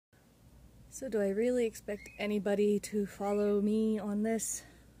So do I really expect anybody to follow me on this?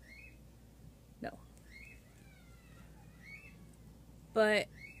 No. But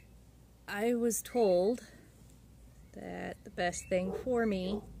I was told that the best thing for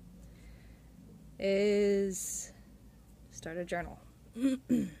me is start a journal.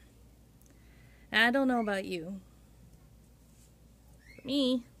 I don't know about you. For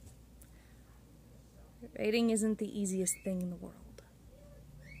me, writing isn't the easiest thing in the world.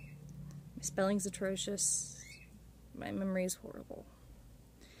 My spelling's atrocious. My memory's horrible.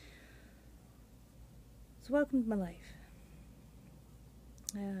 So welcome to my life.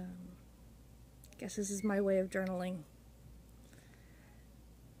 Guess this is my way of journaling.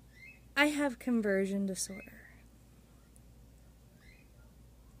 I have conversion disorder.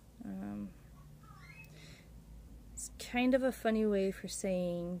 It's kind of a funny way for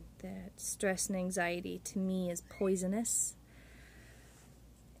saying that stress and anxiety to me is poisonous.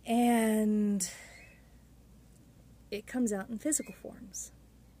 And it comes out in physical forms.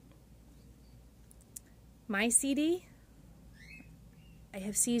 My CD, I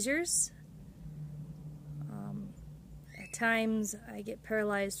have seizures. At times I get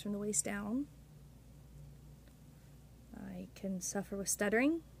paralyzed from the waist down. I can suffer with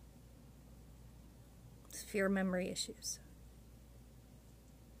stuttering, severe memory issues.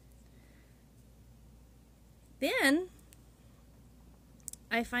 Then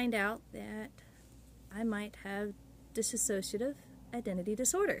I find out that I might have dissociative identity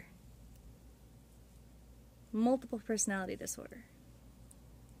disorder. Multiple personality disorder.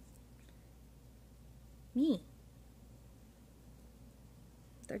 Me.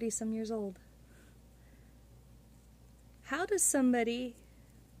 30-some years old. How does somebody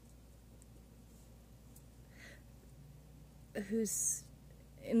who's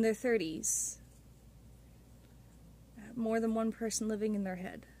in their 30s have more than one person living in their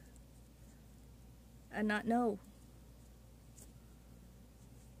head and not know?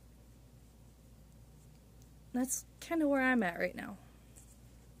 That's kind of where I'm at right now.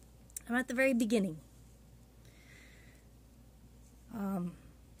 I'm at the very beginning.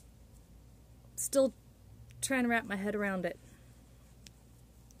 Still trying to wrap my head around it.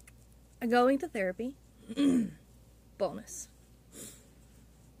 I'm going to therapy. Bonus.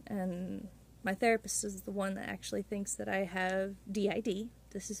 And my therapist is the one that actually thinks that I have DID,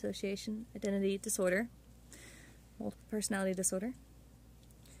 dissociation identity disorder, multiple personality disorder.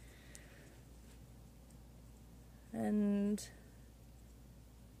 And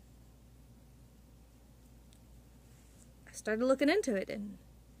I started looking into it, and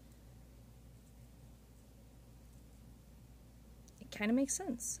it kind of makes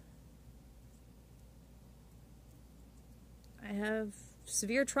sense. I have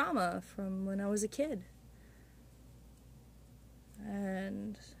severe trauma from when I was a kid.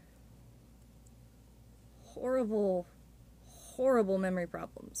 And horrible, horrible memory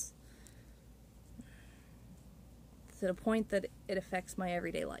problems. To the point that it affects my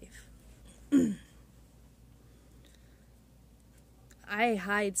everyday life. I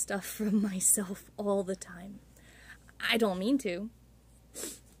hide stuff from myself all the time. I don't mean to.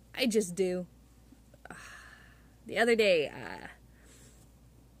 I just do. The other day,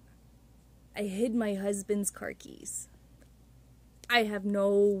 I hid my husband's car keys. I have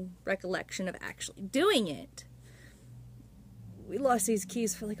no recollection of actually doing it. We lost these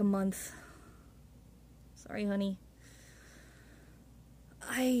keys for like a month. Sorry, honey.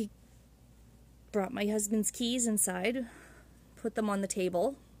 I brought my husband's keys inside, put them on the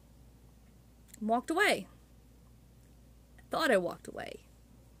table, and walked away. I thought I walked away.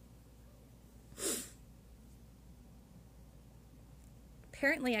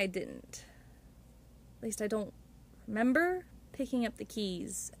 Apparently I didn't. At least I don't remember picking up the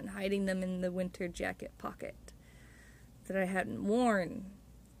keys and hiding them in the winter jacket pocket that I hadn't worn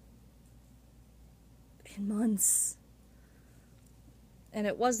in months. And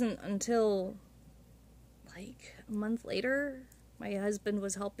it wasn't until like a month later, my husband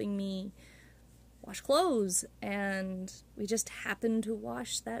was helping me wash clothes, and we just happened to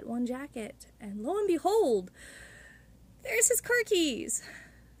wash that one jacket, and lo and behold, there's his car keys.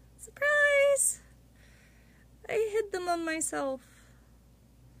 Surprise! I hid them on myself.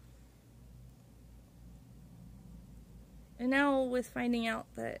 And now with finding out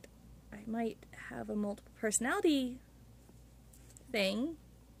that I might have a multiple personality thing,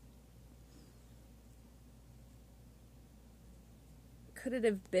 could it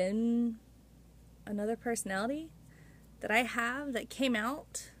have been another personality that I have that came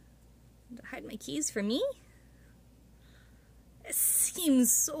out to hide my keys from me? It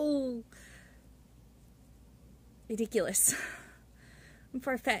seems so ridiculous and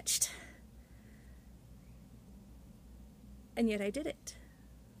far-fetched. And yet I did it.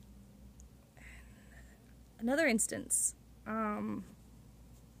 Another instance, my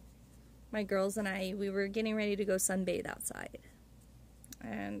girls and I, we were getting ready to go sunbathe outside.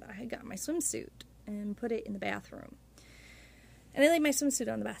 And I had got my swimsuit and put it in the bathroom. And I laid my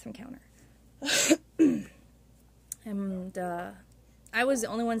swimsuit on the bathroom counter. And I was the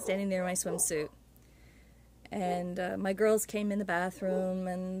only one standing there in my swimsuit. And my girls came in the bathroom,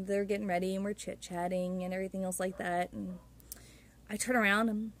 and they're getting ready, and we're chit-chatting and everything else like that. And I turn around,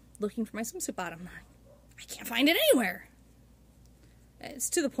 and looking for my swimsuit bottom. I can't find it anywhere. It's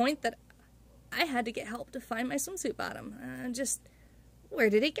to the point that I had to get help to find my swimsuit bottom. Where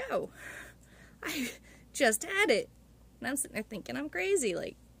did it go? I just had it. And I'm sitting there thinking I'm crazy.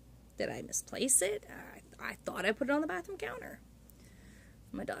 Like, did I misplace it? I thought I put it on the bathroom counter.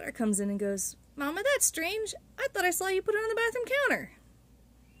 My daughter comes in and goes, "Mama, that's strange. I thought I saw you put it on the bathroom counter."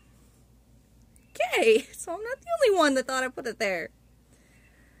 Okay, so I'm not the only one that thought I put it there.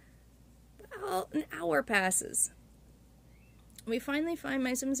 About an hour passes. We finally find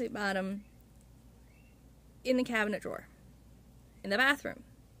my swimsuit bottom in the cabinet drawer, in the bathroom.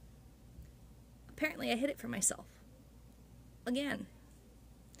 Apparently I hid it from myself. Again.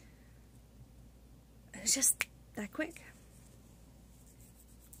 It's just that quick.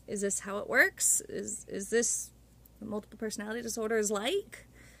 Is this how it works? Is this what multiple personality disorder is like?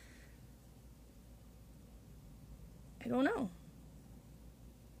 I don't know.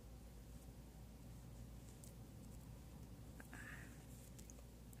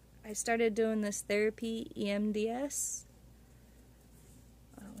 I started doing this therapy, EMDS,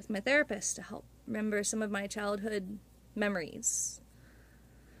 with my therapist to help remember some of my childhood memories.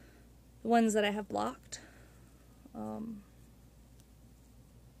 The ones that I have blocked. I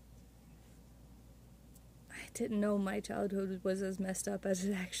didn't know my childhood was as messed up as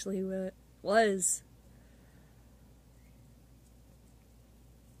it actually was.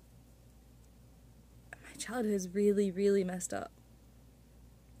 My childhood is really, really messed up.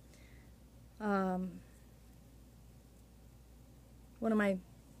 One of my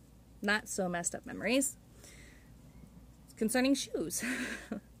not so messed up memories is concerning shoes.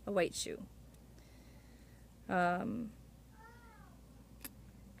 A white shoe. I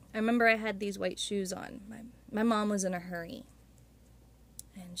remember I had these white shoes on. My mom was in a hurry.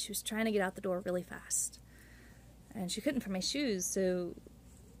 And she was trying to get out the door really fast. And she couldn't find my shoes, so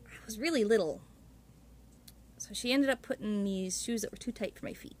I was really little. So she ended up putting these shoes that were too tight for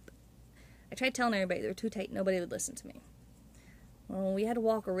my feet. I tried telling everybody they were too tight. Nobody would listen to me. Well, we had to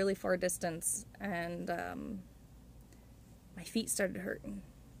walk a really far distance, and my feet started hurting.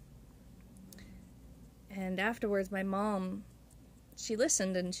 And afterwards, my mom, she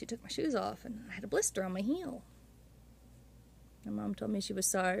listened, and she took my shoes off, and I had a blister on my heel. My mom told me she was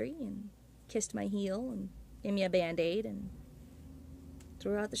sorry, and kissed my heel, and gave me a Band-Aid, and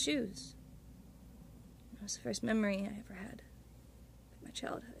threw out the shoes. That was the first memory I ever had of my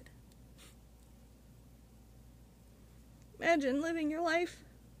childhood. Imagine living your life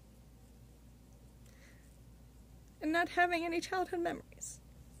and not having any childhood memories.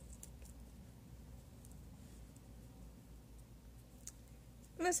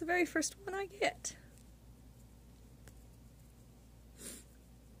 And that's the very first one I get.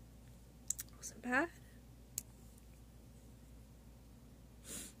 Was it bad?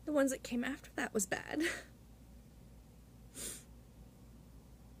 The ones that came after that was bad.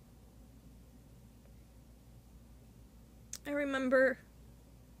 I remember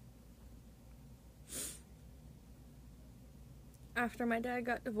after my dad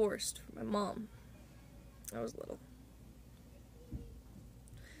got divorced from my mom. I was little.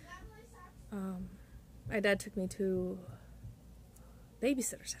 My dad took me to a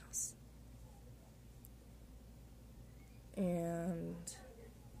babysitter's house. And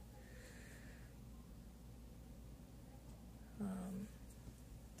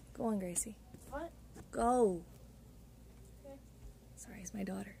go on, Gracie. What? Go. Sorry, it's my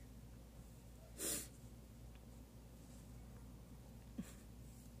daughter.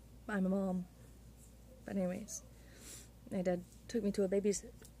 I'm a mom. But anyways, my dad took me to a babysitter.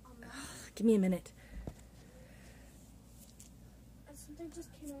 Give me a minute. Something just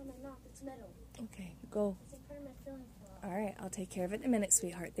came out of my mouth. It's metal. Okay, go. It's in front of my feeling flaw. Alright, I'll take care of it in a minute,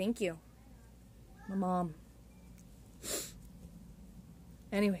 sweetheart. Thank you. My mom.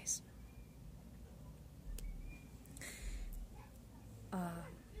 Anyways.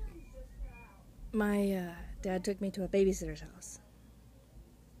 My dad took me to a babysitter's house.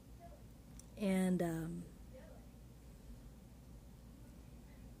 And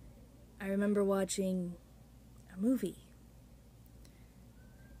I remember watching a movie.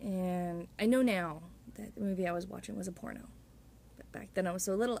 And I know now that the movie I was watching was a porno. back then I was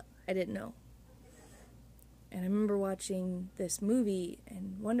so little, I didn't know. And I remember watching this movie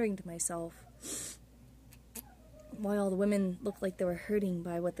and wondering to myself why all the women looked like they were hurting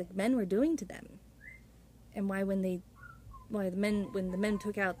by what the men were doing to them. And why when the men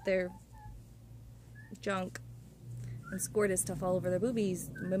took out their junk and squirted stuff all over their boobies,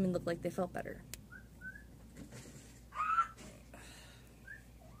 the women looked like they felt better.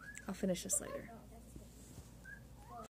 I'll finish this later.